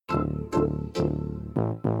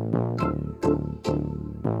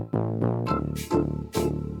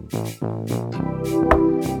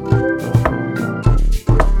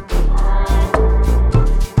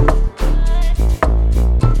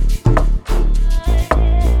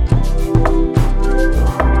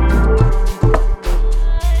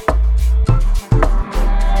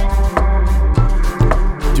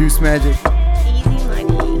Magic? Easy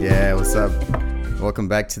money. Yeah, what's up? Welcome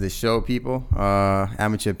back to the show, people.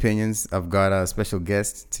 Amateur Opinions. I've got a special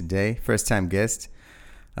guest today, first time guest.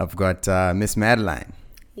 I've got Miss Madeline.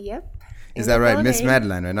 Yep. Is that right? Miss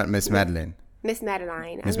Madeline, right? Not Miss Madeline. Miss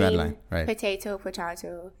Madeline. Miss Madeline, right. Potato.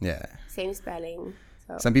 Yeah. Same spelling.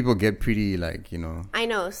 So. Some people get pretty, I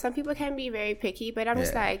know. Some people can be very picky, but I'm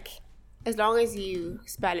just like, as long as you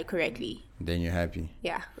spell it correctly. Then you're happy.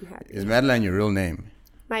 Yeah, I'm happy. Is Madeline your real name?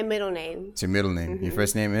 My middle name. It's your middle name. Your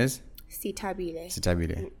first name is? Sitabile.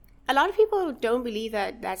 Sitabile. A lot of people don't believe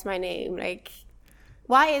that that's my name. Like,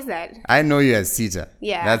 why is that? I know you as Sita.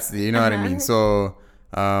 Yeah. That's, you know what I mean? So,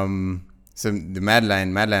 so the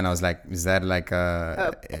Madeline, I was like, is that like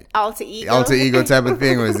a alter ego? Alter ego type of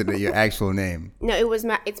thing, or is it your actual name? No, it's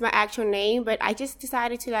my actual name, but I just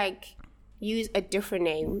decided to use a different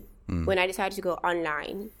name when I decided to go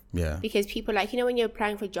online. Yeah. Because people when you're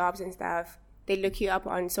applying for jobs and stuff, they look you up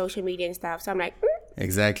on social media and stuff. So I'm like,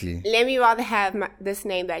 exactly. Let me rather have this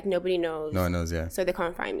name that nobody knows. No one knows, yeah. So they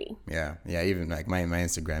can't find me. Yeah. Even my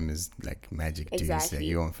Instagram is like magic dudes. Exactly. Like,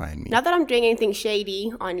 you won't find me. Not that I'm doing anything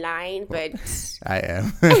shady online, but I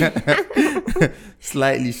am.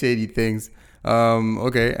 Slightly shady things.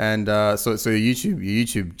 Okay, and so your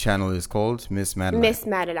YouTube channel is called Miss Madeline. Miss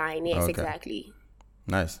Madeline, yes, okay. Exactly.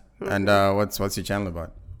 Nice. And what's your channel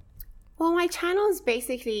about? Well, my channel is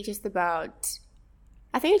basically just about,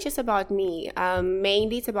 I think it's just about me.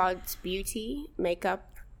 Mainly it's about beauty,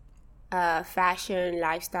 makeup, fashion,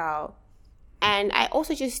 lifestyle. And I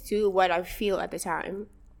also just do what I feel at the time.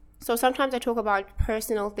 So sometimes I talk about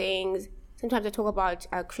personal things. Sometimes I talk about,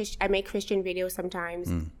 I make Christian videos sometimes.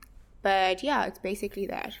 But yeah, it's basically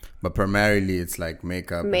that. But primarily it's like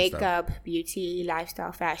makeup, beauty,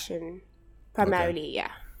 lifestyle, fashion. Primarily,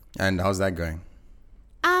 yeah. And how's that going?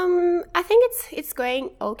 I think it's going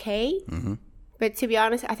okay. But to be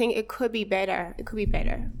honest, I think it could be better.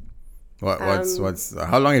 What's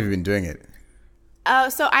how long have you been doing it?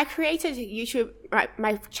 So I created YouTube,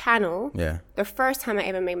 my channel. Yeah. The first time I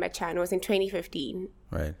ever made my channel was in 2015.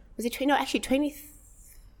 Right. Was it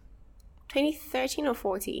 2013 or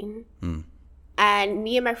 14? And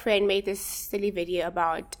me and my friend made this silly video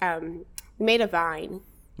about, we made a Vine.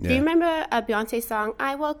 Yeah. Do you remember a Beyonce song,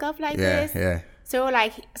 I Woke Up Like This? Yeah. So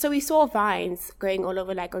we saw Vines going all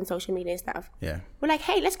over on social media and stuff. Yeah. We're like,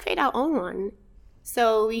 hey, let's create our own one.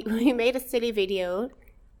 So we made a silly video.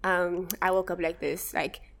 I woke up like this,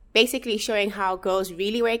 basically showing how girls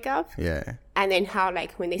really wake up. Yeah. And then how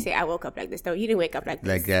when they say I woke up like this, no, you didn't wake up like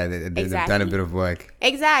this. They've done a bit of work.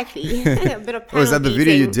 Exactly. A bit of was that the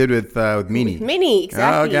video you did with Minnie? Minnie,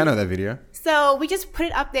 exactly. Oh, okay, I know that video. So we just put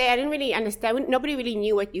it up there. I didn't really understand. Nobody really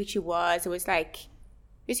knew what YouTube was. It was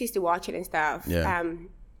we just used to watch it and stuff. Yeah. And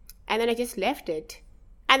then I just left it.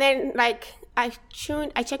 And then I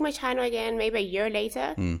checked my channel again maybe a year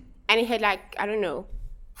later, and it had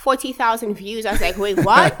 40,000 views. I was like, wait,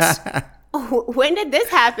 what? When did this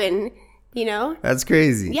happen? That's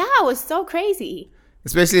crazy. Yeah, it was so crazy.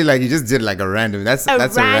 Especially you just did a random. That's a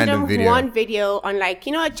random video. One video on a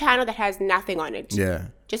channel that has nothing on it. Yeah.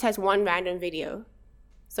 Just has one random video.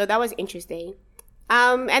 So that was interesting.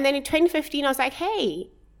 And then in 2015, I was like,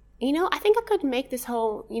 hey, I think I could make this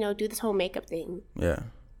whole, do this whole makeup thing. Yeah.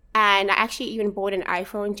 And I actually even bought an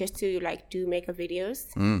iPhone just to do makeup videos.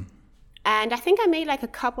 And I think I made a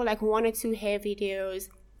couple, one or two hair videos.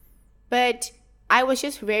 But I was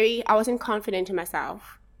just I wasn't confident in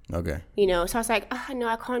myself. Okay. So I was like, no,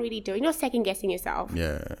 I can't really do it. Second guessing yourself.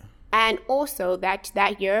 Yeah. And also that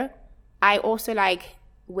year, I also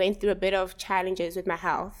went through a bit of challenges with my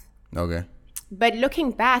health. Okay. But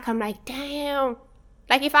looking back, I'm like, damn.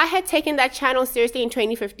 If I had taken that channel seriously in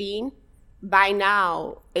 2015, by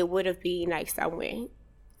now it would have been somewhere.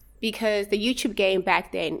 Because the YouTube game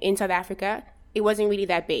back then in South Africa, it wasn't really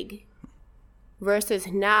that big. Versus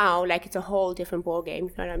now, it's a whole different ball game.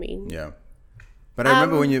 You know what I mean? Yeah. But I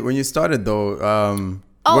remember when you started though.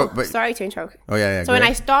 Sorry to interrupt. Oh yeah. So when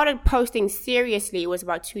I started posting seriously, it was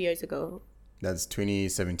about 2 years ago. That's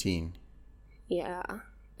 2017. Yeah,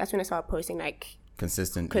 that's when I started posting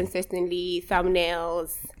consistently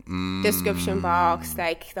thumbnails, description box,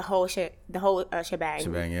 the whole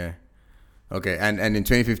shebang. Yeah. Okay, and in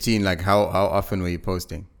 2015, how often were you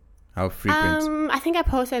posting? How frequent? I think I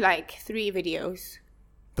posted 3 videos.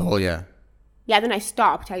 The whole year. Yeah, then I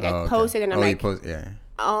stopped. I posted and I'm I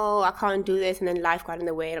can't do this, and then life got in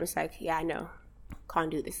the way, and I'm just yeah, I know,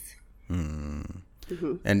 can't do this. And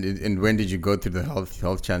when did you go through the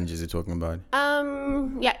health challenges you're talking about?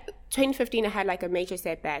 2015 I had a major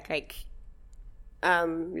setback,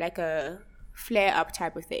 a flare up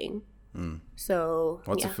type of thing. So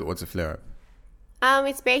what's a flare up?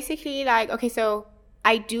 It's basically like, okay, so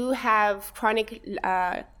I do have chronic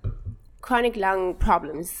lung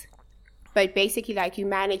problems, but basically like I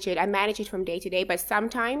manage it from day to day, but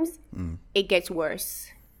sometimes it gets worse,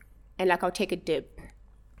 and like I'll take a dip,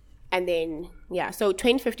 and then so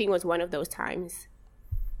 2015 was one of those times.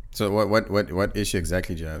 So what issue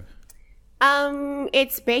exactly do you have?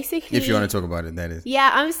 It's basically, if you want to talk about it, that is. Yeah,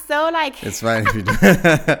 I'm so like, it's fine if you do.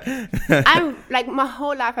 I'm like, my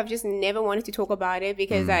whole life I've just never wanted to talk about it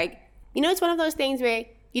because like, you know, it's one of those things where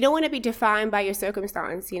you don't want to be defined by your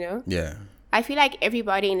circumstance, you know? Yeah. I feel like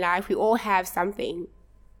everybody in life, we all have something.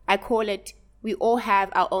 I call it, we all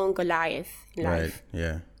have our own Goliath in life. Right,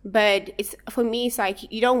 yeah. But for me, it's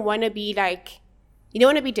like, you don't want to be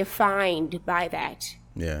defined by that.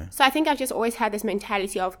 Yeah. So I think I've just always had this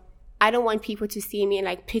mentality of, I don't want people to see me and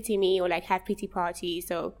like pity me or like have pity parties.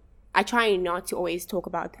 So I try not to always talk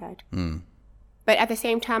about that. But at the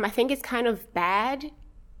same time, I think it's kind of bad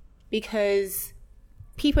because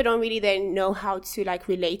people don't really then know how to like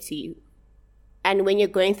relate to you. And when you're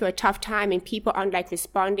going through a tough time and people aren't like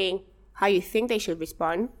responding how you think they should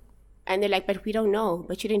respond, and they're like, but we don't know,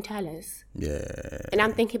 but you didn't tell us. Yeah. And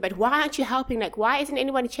I'm thinking, but why aren't you helping? Like, why isn't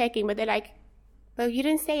anyone checking? But they're like, well, you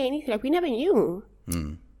didn't say anything. Like, we never knew.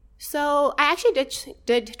 So I actually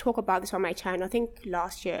did talk about this on my channel, I think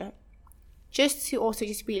last year, just to also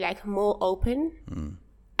just be like more open.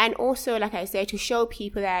 And also, like I said, to show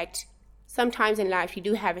people that sometimes in life you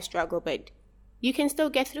do have a struggle, but you can still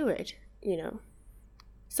get through it, you know.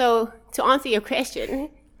 So to answer your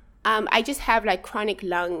question, I just have like chronic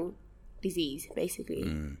lung disease, basically.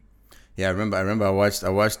 Yeah, I remember I remember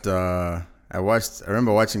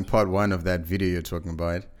watching part 1 of that video you're talking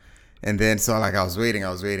about. And then, so like, I was waiting.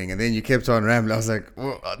 And then you kept on rambling. I was like,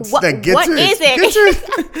 what is it?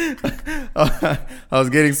 I was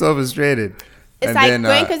getting so frustrated. It's and like then,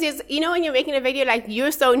 going, because you know when you're making a video, like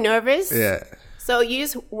you're so nervous. Yeah. So you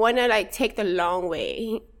just want to like take the long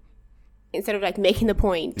way instead of like making the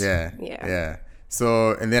point. Yeah.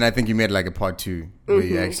 So, and then I think you made like a part 2 where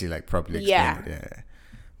you actually like properly explained it. Yeah.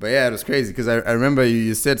 But yeah, it was crazy because I remember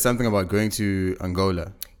you said something about going to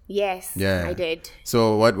Angola. Yes, yeah. I did.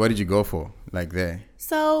 So what did you go for, like there?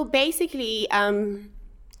 So basically,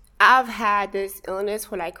 I've had this illness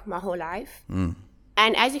for like my whole life. And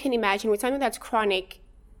as you can imagine, with something that's chronic,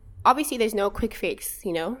 obviously there's no quick fix,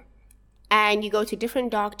 you know? And you go to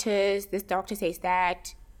different doctors. This doctor says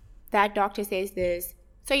that doctor says this.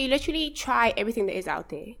 So you literally try everything that is out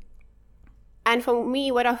there. And for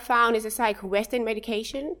me, what I've found is it's like Western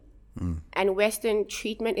medication and Western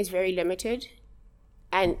treatment is very limited.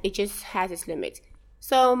 And it just has its limits.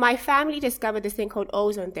 So my family discovered this thing called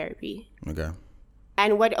ozone therapy. Okay.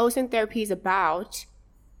 And what ozone therapy is about,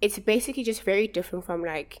 it's basically just very different from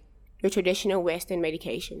like your traditional Western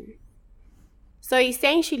medication. So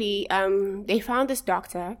essentially, they found this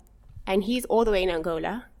doctor, and he's all the way in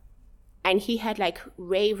Angola, and he had like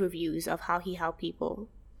rave reviews of how he helped people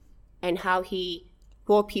and how he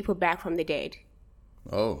brought people back from the dead.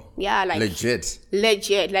 Oh. Yeah, like legit.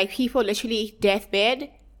 Like people literally deathbed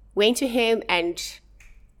went to him and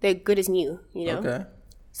they're good as new, you know? Okay.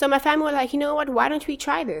 So my family were like, you know what, why don't we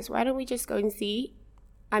try this? Why don't we just go and see?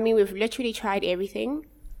 I mean, we've literally tried everything,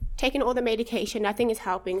 taken all the medication, nothing is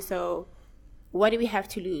helping, so what do we have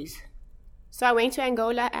to lose? So I went to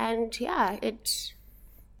Angola and yeah,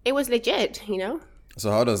 it was legit, you know? So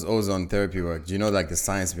how does ozone therapy work? Do you know like the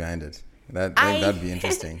science behind it? That'd be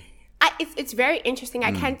interesting. It's very interesting.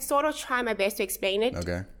 I can sort of try my best to explain it.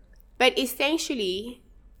 Okay. But essentially,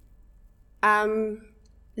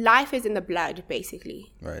 life is in the blood,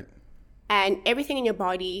 basically. Right. And everything in your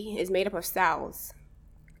body is made up of cells.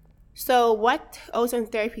 So what ozone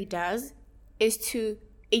therapy does is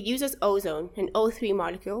it uses ozone, an O3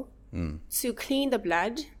 molecule, to clean the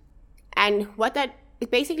blood. And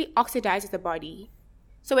it basically oxidizes the body.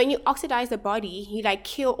 So when you oxidize the body, you like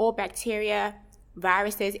kill all bacteria,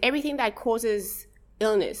 viruses, everything that causes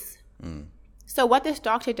illness. So what this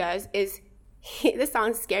doctor does is, this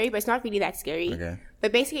sounds scary, but it's not really that scary. Okay.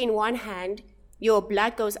 But basically in one hand, your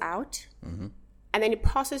blood goes out, and then it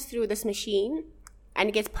passes through this machine, and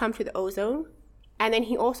it gets pumped with ozone. And then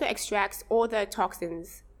he also extracts all the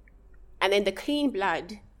toxins. And then the clean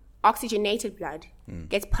blood, oxygenated blood,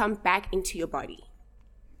 gets pumped back into your body.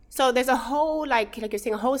 So there's a whole, like you're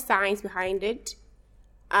saying, a whole science behind it.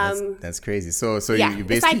 That's crazy. So yeah, you it's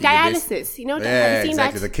basically... like dialysis, you know? Yeah, have you seen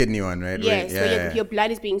exactly. that? The kidney one, right? Yes, where your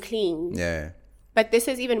blood is being cleaned. Yeah. But this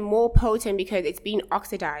is even more potent because it's being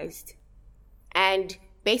oxidized. And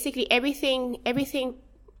basically everything, I don't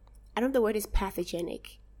know if the word is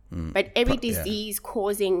pathogenic, but every disease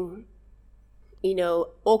causing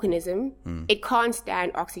organism, it can't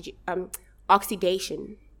stand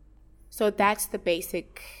oxidation. So that's the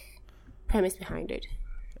basic premise behind it.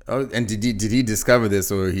 Oh, and did he discover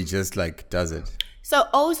this, or he just like does it? So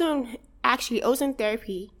ozone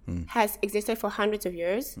therapy has existed for hundreds of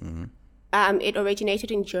years. It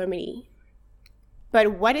originated in Germany.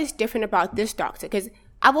 But what is different about this doctor? Because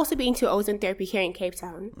I've also been to ozone therapy here in Cape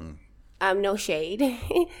Town. No shade.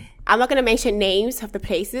 I'm not going to mention names of the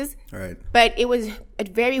places. Right. But it was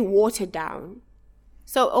very watered down.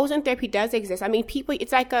 So ozone therapy does exist. I mean,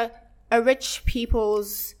 it's like a rich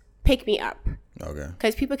people's pick-me-up. Okay.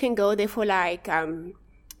 Because people can go there for like,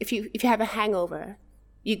 if you have a hangover,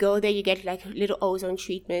 you go there, you get like little ozone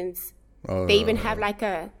treatments. They even have like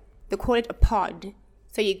they call it a pod.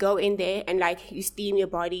 So you go in there and like you steam your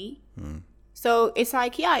body. So it's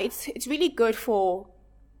like, yeah, it's really good for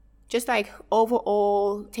just like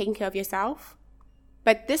overall taking care of yourself.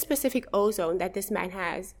 But this specific ozone that this man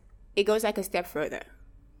has, it goes like a step further.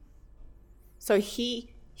 So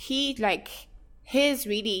he like, his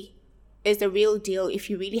really is the real deal if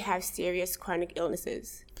you really have serious chronic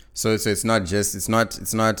illnesses. So it's not just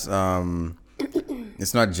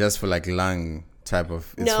for like lung type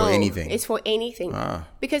of, it's for anything. It's for anything.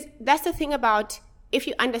 Because that's the thing about, if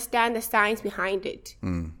you understand the science behind it,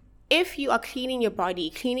 if you are cleaning your body,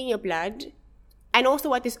 cleaning your blood, and also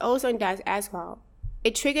what this ozone does as well,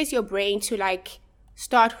 it triggers your brain to like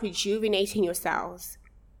start rejuvenating your cells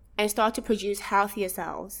and start to produce healthier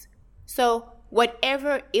cells. So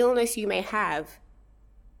whatever illness you may have,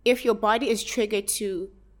 if your body is triggered to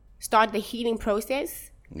start the healing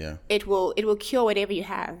process, it will cure whatever you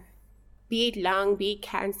have, be it lung, be it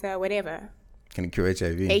cancer, whatever. Can it cure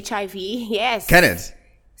HIV? HIV, yes. Can it?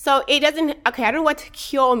 So it doesn't. Okay, I don't know what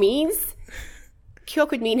cure means. Cure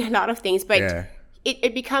could mean a lot of things, but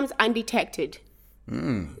it becomes undetected.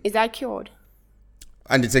 Is that cured?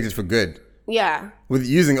 Undetected for good. Yeah. With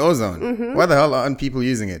using ozone. Why the hell aren't people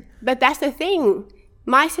using it? But that's the thing.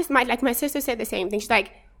 My sister said the same thing. She's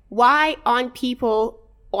like, why aren't people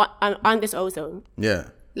on this ozone? Yeah.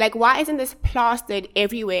 Like, why isn't this plastered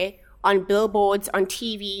everywhere, on billboards, on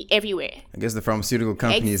TV, everywhere? I guess the pharmaceutical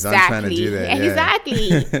companies aren't trying to do that. Yeah.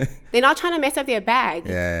 Exactly. They're not trying to mess up their bag.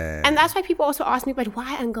 Yeah. And that's why people also ask me, but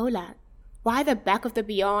why Angola? Why the back of the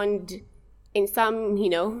beyond in some,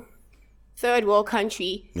 third world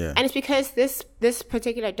country? Yeah. And it's because this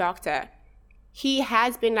particular doctor, he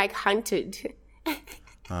has been like hunted.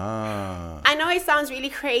 I know it sounds really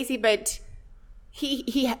crazy, but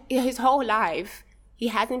he his whole life, he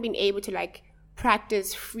hasn't been able to like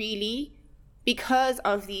practice freely because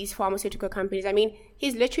of these pharmaceutical companies. I mean,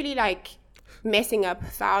 he's literally like messing up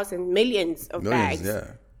millions of bags.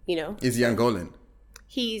 Yeah. Is he Angolan?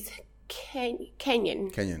 He's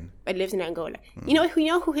Kenyan. But lives in Angola. You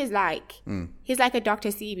know who he's like? He's like a Dr.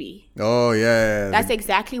 CB. Oh yeah. That's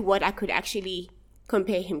exactly what I could actually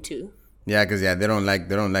compare him to. Yeah, because they don't like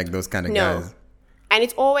those kind of guys. And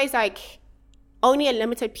it's always like only a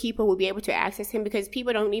limited people will be able to access him because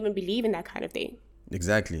people don't even believe in that kind of thing.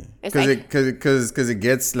 Exactly. Because it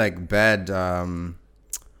gets like bad,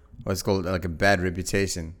 what's called like a bad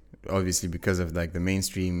reputation. Obviously, because of like the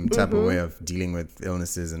mainstream type of way of dealing with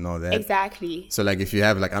illnesses and all that. Exactly. So like if you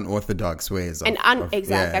have like unorthodox ways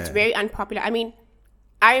that's very unpopular. I mean,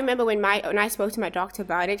 I remember when I spoke to my doctor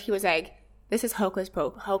about it, he was like, "This is hocus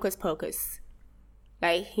pocus.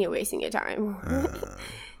 Like, you're wasting your time.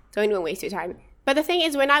 Don't even waste your time." But the thing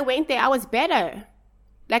is, when I went there, I was better.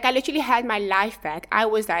 Like, I literally had my life back. I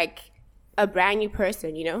was like a brand new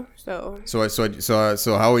person, So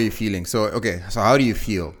how are you feeling? So how do you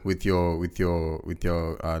feel with your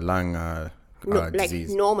lung disease?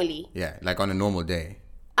 Like normally? Yeah, like on a normal day.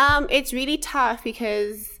 It's really tough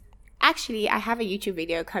because actually I have a YouTube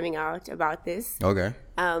video coming out about this. Okay.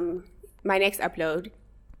 My next upload,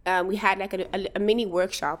 we had like a mini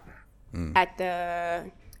workshop at the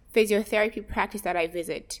physiotherapy practice that I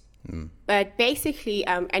visit. But basically,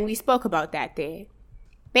 and we spoke about that there.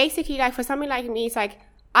 Basically, like for something like me, it's like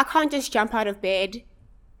I can't just jump out of bed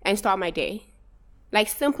and start my day. Like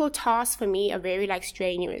simple tasks for me are very like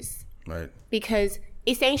strenuous. Right. Because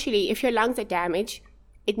essentially, if your lungs are damaged,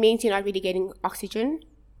 it means you're not really getting oxygen,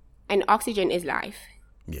 and oxygen is life.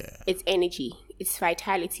 Yeah. It's energy. It's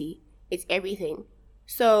vitality. It's everything.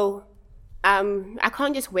 So, I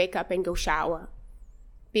can't just wake up and go shower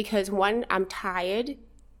because one, I'm tired,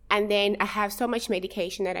 and then I have so much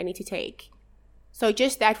medication that I need to take. So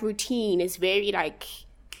just that routine is very like,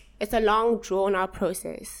 it's a long drawn out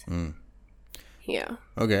process. Yeah.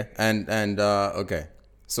 Okay. And okay.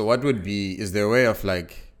 So what would be, is there a way of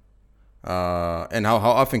like, and how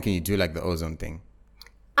often can you do like the ozone thing?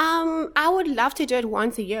 I would love to do it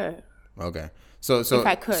once a year. Okay. So if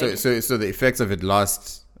I could. So the effects of it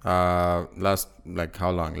last like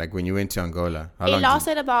how long? Like when you went to Angola, how long? It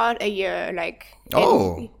lasted about a year. Like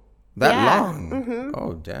that long. Mm-hmm.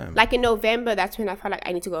 Oh damn. Like in November, that's when I felt like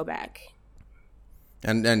I need to go back.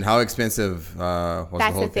 And how expensive was That's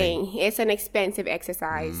the whole the thing. It's an expensive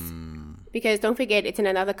exercise. Because don't forget, it's in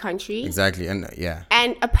another country. Exactly. And yeah.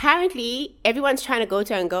 And apparently, everyone's trying to go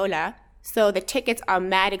to Angola. So the tickets are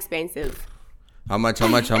mad expensive. How much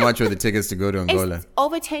were the tickets to go to Angola? It's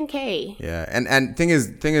over 10K. Yeah. And thing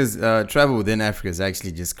is, travel within Africa is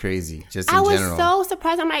actually just crazy. Just in general. I was so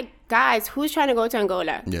surprised. I'm like, guys, who's trying to go to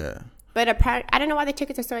Angola? Yeah. But apparently, I don't know why the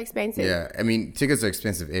tickets are so expensive. Yeah, I mean, tickets are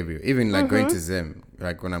expensive everywhere. Even like going to Zim,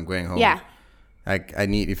 like when I'm going home. Yeah. Like I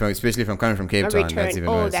need, especially if I'm coming from Cape Town, that's even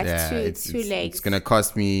worse. That's two legs. It's gonna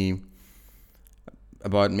cost me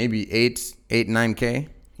about maybe 9K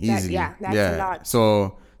easily. That's a lot.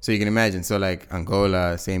 So you can imagine. So like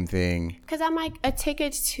Angola, same thing. Because I'm like a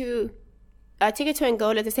ticket to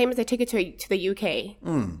Angola is the same as a ticket to the UK.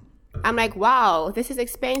 I'm like, wow, this is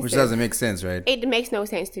expensive. Which doesn't make sense, right? It makes no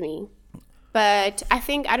sense to me. But I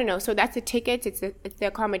think, I don't know. So that's the tickets. It's the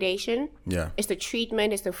accommodation. Yeah. It's the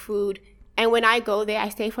treatment. It's the food. And when I go there, I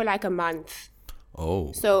stay for like a month.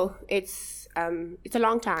 Oh. So it's a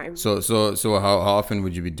long time. So how often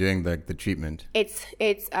would you be doing like the treatment?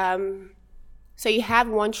 So you have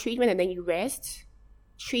one treatment and then you rest.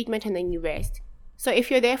 Treatment and then you rest. So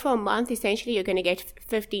if you're there for a month, essentially you're going to get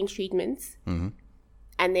 15 treatments. Mm-hmm.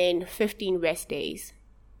 And then 15 rest days.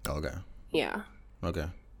 Okay. Yeah. Okay.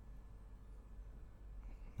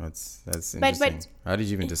 That's interesting. But how did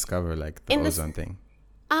you even discover like the ozone thing?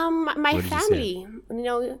 My family,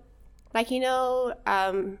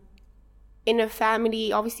 in a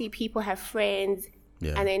family, obviously people have friends.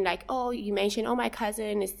 Yeah. And then like, oh, you mentioned, oh, my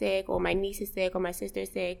cousin is sick, or my niece is sick, or my sister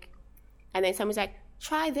is sick. And then someone's like,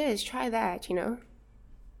 try this, try that,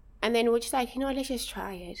 And then we're just like, let's just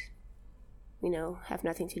try it. Have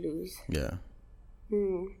nothing to lose. Yeah.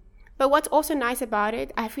 But what's also nice about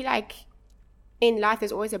it, I feel like in life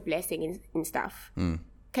there's always a blessing in stuff.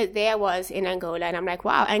 Because there I was in Angola, and I'm like,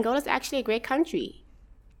 wow, Angola's actually a great country.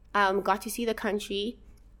 Got to see the country.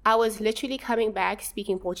 I was literally coming back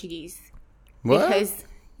speaking Portuguese. What? Because,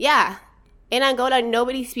 in Angola,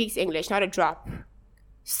 nobody speaks English, not a drop.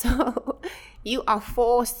 So you are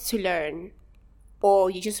forced to learn, or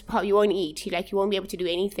you won't eat. You won't be able to do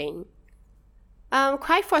anything.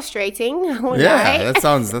 Quite frustrating. I won't lie. that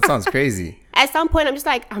sounds crazy. At some point, I'm just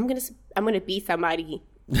like, I'm gonna beat somebody.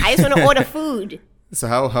 I just want to order food. So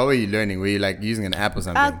how are you learning? Were you like using an app or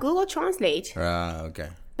something? Google Translate. Okay.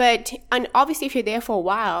 But and obviously, if you're there for a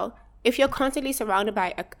while, if you're constantly surrounded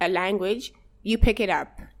by a language, you pick it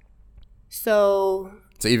up. So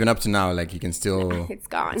even up to now, like you can still. It's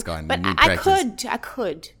gone. It's gone. But I could.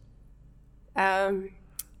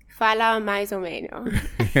 Fala mais ou menos.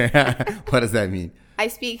 What does that mean? I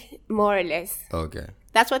speak more or less. Okay.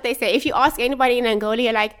 That's what they say. If you ask anybody in Angola,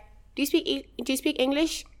 you're like, do you speak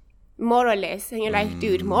English? More or less. And you're like,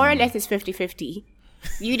 dude, more or less is 50-50.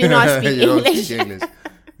 You do not speak you English. Don't speak English.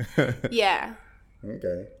 Yeah.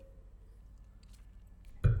 Okay.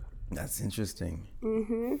 That's interesting.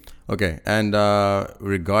 Mm-hmm. Okay. And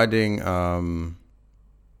regarding...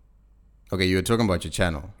 okay, you were talking about your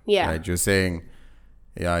channel. Yeah. Right? You're saying...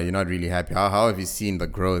 Yeah, you're not really happy. How have you seen the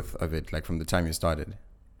growth of it, like from the time you started?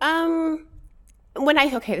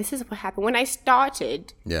 This is what happened. When I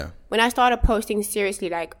started posting seriously,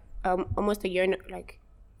 like almost a year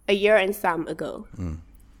and some ago,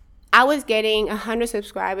 I was getting 100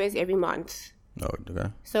 subscribers every month. Oh, okay.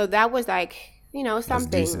 So that was like, something. That's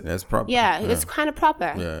decent. That's proper. Yeah, it's kind of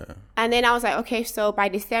proper. Yeah. And then I was like, okay, so by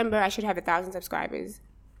December I should have 1,000 subscribers.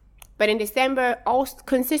 But in December,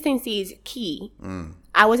 consistency is key.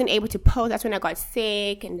 I wasn't able to post. That's when I got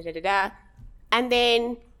sick and da-da-da-da. And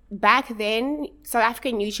then back then, South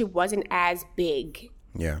African YouTube wasn't as big.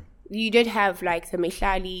 Yeah. You did have like the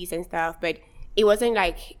Mihlalis and stuff, but it wasn't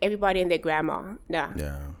like everybody and their grandma. Nah.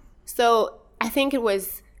 Yeah. So I think it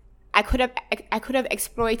was, I could have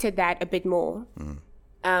exploited that a bit more.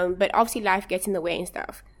 But obviously life gets in the way and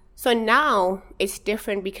stuff. So now it's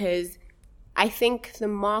different because I think the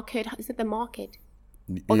market, is it the market?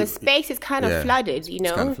 Or the space is kind of flooded,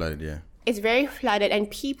 It's kind of flooded, yeah. It's very flooded,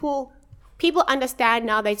 and people understand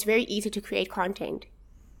now that it's very easy to create content.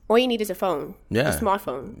 All you need is a phone, a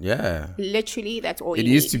smartphone. Yeah. Literally, that's all you need.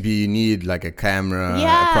 It used to be you need like a camera,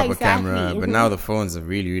 a proper camera, but now the phones are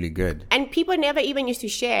really, really good. And people never even used to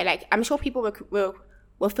share. Like, I'm sure people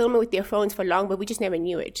were filming with their phones for long, but we just never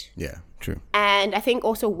knew it. Yeah, true. And I think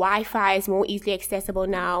also Wi-Fi is more easily accessible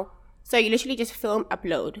now. So you literally just film,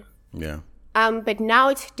 upload. Yeah. But now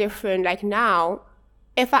it's different. Like now,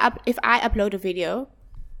 if I upload a video,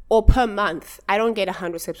 or per month, I don't get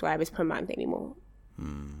 100 subscribers per month anymore.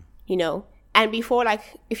 You know? And before, like,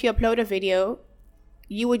 if you upload a video,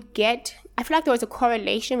 you would get, I feel like there was a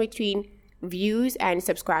correlation between views and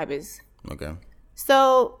subscribers. Okay.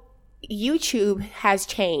 So YouTube has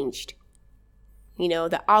changed. You know,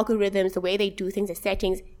 the algorithms, the way they do things, the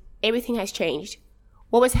settings, everything has changed.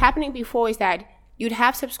 What was happening before is that you'd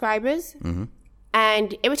have subscribers,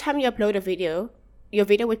 and every time you upload a video, your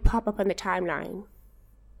video would pop up on the timeline.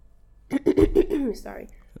 Sorry.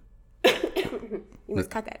 You must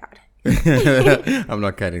cut that out. I'm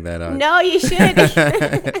not cutting that out. No, you should.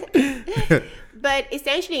 But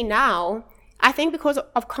essentially now, I think because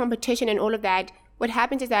of competition and all of that, what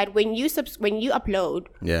happens is that when you upload,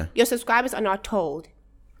 your subscribers are not told.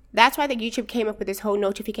 That's why the YouTube came up with this whole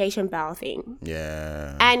notification bell thing.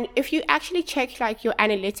 Yeah. And if you actually check like your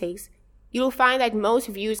analytics, you'll find that most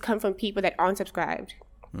views come from people that aren't subscribed.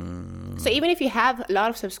 So even if you have a lot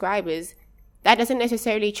of subscribers, that doesn't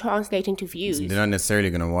necessarily translate into views. They're not necessarily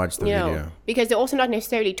going to watch the video. Because they're also not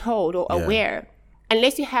necessarily told or aware.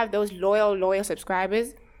 Unless you have those loyal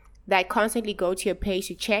subscribers that constantly go to your page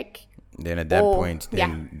to check. Then at that point,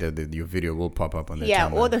 your video will pop up on the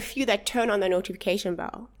timeline. Or the few that turn on the notification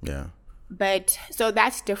bell. Yeah. But, so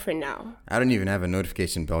that's different now. I don't even have a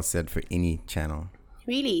notification bell set for any channel.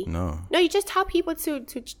 Really? No, you just tell people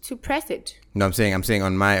to press it. No, I'm saying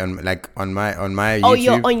on my YouTube. Oh,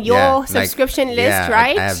 you're on your subscription list,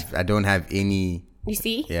 right? I don't have any. You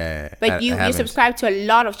see? Yeah. But you subscribe to a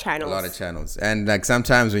lot of channels. A lot of channels. And like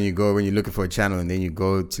sometimes when you're looking for a channel and then you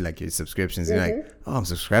go to like your subscriptions, you're like, oh, I'm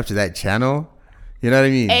subscribed to that channel. You know what I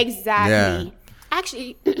mean? Exactly. Yeah.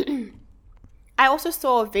 Actually, I also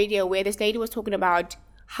saw a video where this lady was talking about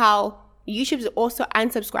how YouTube is also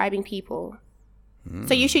unsubscribing people.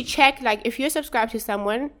 So you should check, like, if you're subscribed to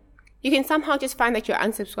someone, you can somehow just find that you're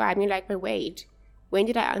unsubscribed. And you're like, but wait, when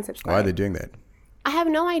did I unsubscribe? Why are they doing that? I have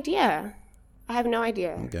no idea.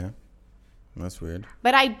 Okay. That's weird.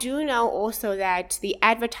 But I do know also that the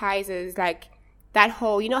advertisers, like, that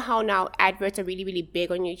whole, you know how now adverts are really, really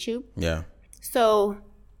big on YouTube? Yeah. So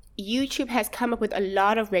YouTube has come up with a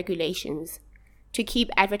lot of regulations to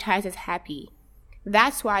keep advertisers happy.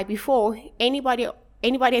 That's why before, anybody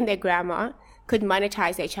and their grandma could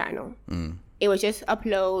monetize their channel. It was just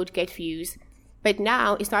upload, get views. But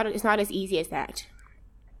now it's not as easy as that.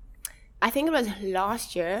 I think it was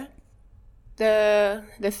last year, the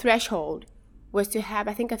threshold was to have,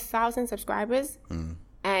 I think, 1,000 subscribers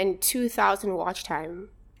and 2,000 watch time.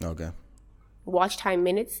 Okay. Watch time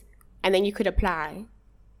minutes, and then you could apply.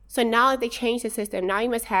 So now they changed the system. Now you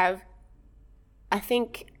must have, I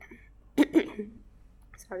think,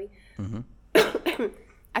 sorry.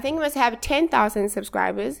 I think you must have 10,000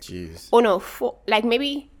 subscribers. Jeez. Or no,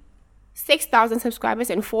 maybe 6,000 subscribers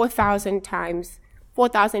and 4,000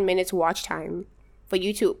 minutes watch time for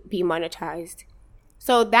you to be monetized.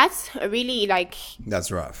 So that's really that's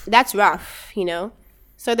rough. That's rough, you know.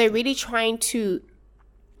 So they're really trying to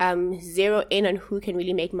zero in on who can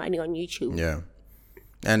really make money on YouTube. Yeah.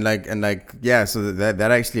 And so that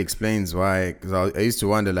actually explains why, because I used to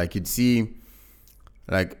wonder, like, you'd see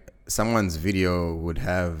like someone's video would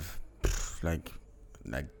have like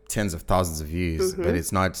tens of thousands of views, but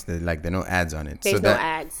it's not there are no ads on it. There's no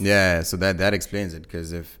ads. Yeah, so that explains it,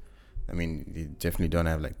 because you definitely don't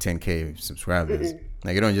have like 10K subscribers.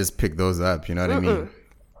 Like, you don't just pick those up, you know what I mean?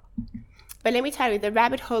 But let me tell you, the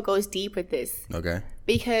rabbit hole goes deep with this. Okay.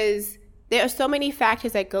 Because there are so many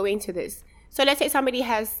factors that go into this. So let's say somebody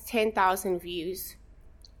has 10,000 views.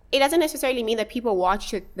 It doesn't necessarily mean that people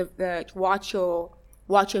watch your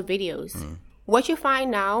videos. What you find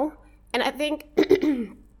now, and I think,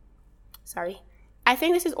 I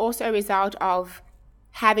think this is also a result of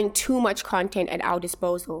having too much content at our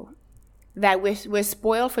disposal. That we're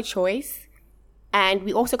spoiled for choice, and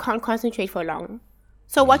we also can't concentrate for long.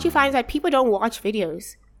 So what you find is that people don't watch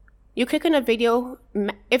videos. You click on a video,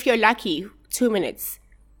 if you're lucky, 2 minutes,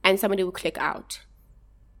 and somebody will click out.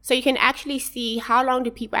 So you can actually see how long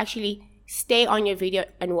do people actually stay on your video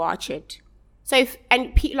and watch it. So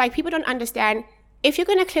people don't understand, if you're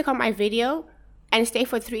going to click on my video and stay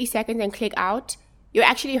for 3 seconds and click out, you're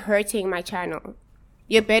actually hurting my channel.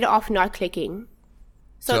 You're better off not clicking.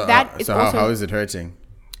 So how is it hurting?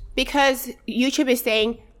 Because YouTube is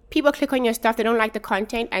saying, people click on your stuff, they don't like the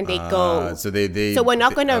content, and they go. So we're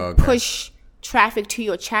not going to push traffic to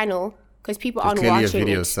your channel because people aren't watching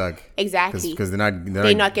your videos it. Suck. Exactly. Because they're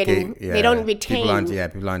not getting, they don't retain.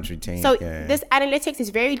 People aren't retained. So this analytics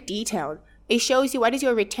is very detailed. It shows you what is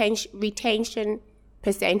your retention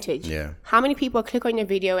percentage. Yeah. How many people click on your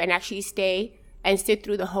video and actually stay and sit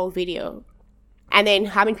through the whole video? And then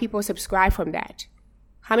how many people subscribe from that?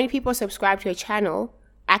 How many people subscribe to your channel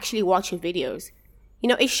actually watch your videos? You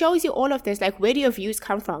know, it shows you all of this. Like, where do your views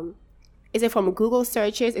come from? Is it from Google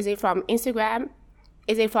searches? Is it from Instagram?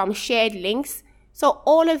 Is it from shared links? So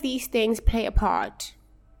all of these things play a part.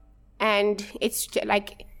 And it's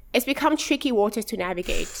like, it's become tricky waters to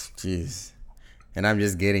navigate. Jeez. And I'm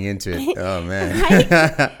just getting into it. Oh, man.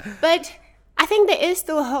 But I think there is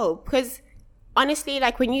still hope, because honestly,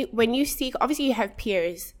 like when you see, obviously you have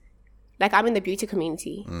peers. Like, I'm in the beauty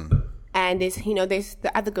community, and there's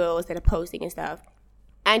the other girls that are posting and stuff.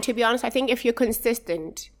 And to be honest, I think if you're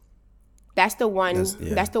consistent, that's the one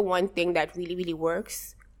thing that really, really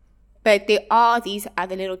works. But there are these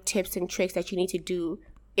other little tips and tricks that you need to do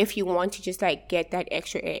if you want to just like get that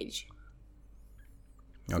extra edge.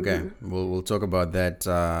 Okay, we'll talk about that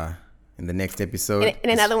in the next episode.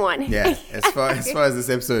 In another one. Yeah, as far as this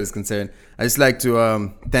episode is concerned, I just like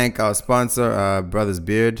to thank our sponsor, Brothers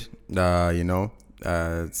Beard.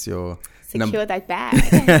 It's your secure that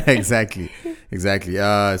bag. exactly.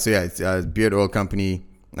 So yeah, it's a beard oil company.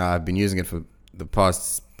 I've been using it for the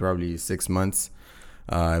past probably 6 months.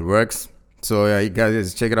 It works. So yeah, you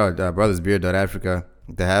guys check it out. Brothersbeard.africa.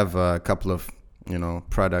 They have a couple of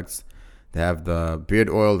products. They have the beard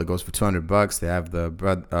oil that goes for $200. They have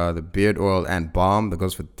the beard oil and balm that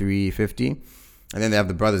goes for $350, and then they have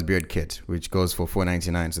the Brothers Beard kit, which goes for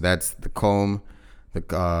 $499. So that's the comb, the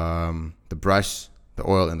brush, the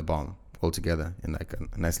oil, and the balm all together in like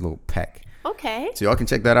a nice little pack. Okay. So y'all can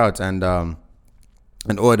check that out and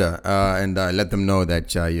order and let them know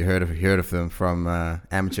that you heard of them from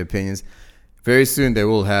Amateur Opinions. Very soon they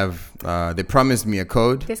will have. They promised me a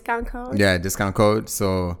code. Discount code. Yeah, discount code.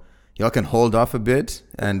 So y'all can hold off a bit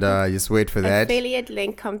and just wait for that affiliate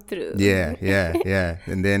link come through. Yeah.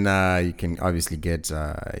 And then you can obviously get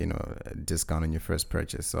a discount on your first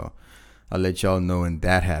purchase. So I'll let y'all know when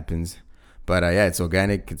that happens. But yeah, it's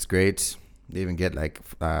organic. It's great. They even get like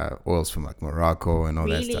oils from like Morocco and all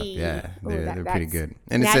that stuff. Yeah, they're pretty good.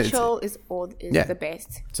 And natural is the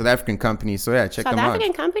best. South African company. So yeah, check them out. South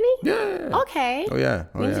African company? Yeah. Okay. Oh yeah.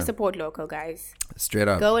 We need to support local, guys. Straight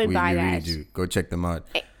up. Go and buy we that. Really do. Go check them out.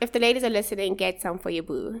 If the ladies are listening, get some for your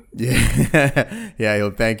boo. Yeah. Yeah,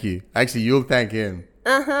 he'll thank you. Actually, you'll thank him.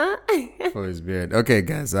 For his beard. Okay,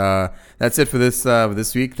 guys. That's it for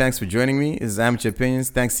this week. Thanks for joining me. This is Amateur Opinions.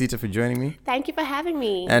 Thanks, Sita, for joining me. Thank you for having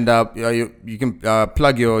me. And you can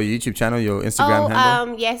plug your YouTube channel, your Instagram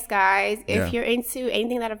handle. Yes, guys. If you're into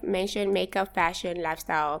anything that I've mentioned, makeup, fashion,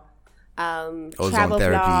 lifestyle, travel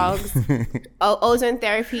vlogs, ozone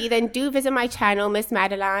therapy, then do visit my channel, Miss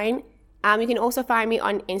Madeline. You can also find me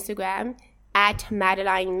on Instagram at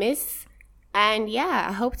Madeline Miss. And yeah,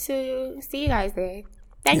 I hope to see you guys there.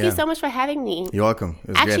 Thank you so much for having me. You're welcome.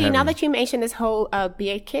 Actually, now that you mentioned this whole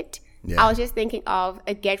beard kit, I was just thinking of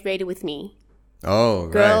a get ready with me. Oh,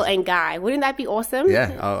 girl and guy. Wouldn't that be awesome?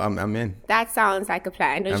 Yeah, I'm in. That sounds like a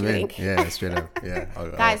plan, don't you think? Yeah, straight up. Yeah.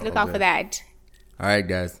 Guys, look out for that. All right,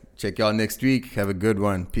 guys. Check y'all next week. Have a good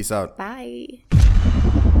one. Peace out. Bye.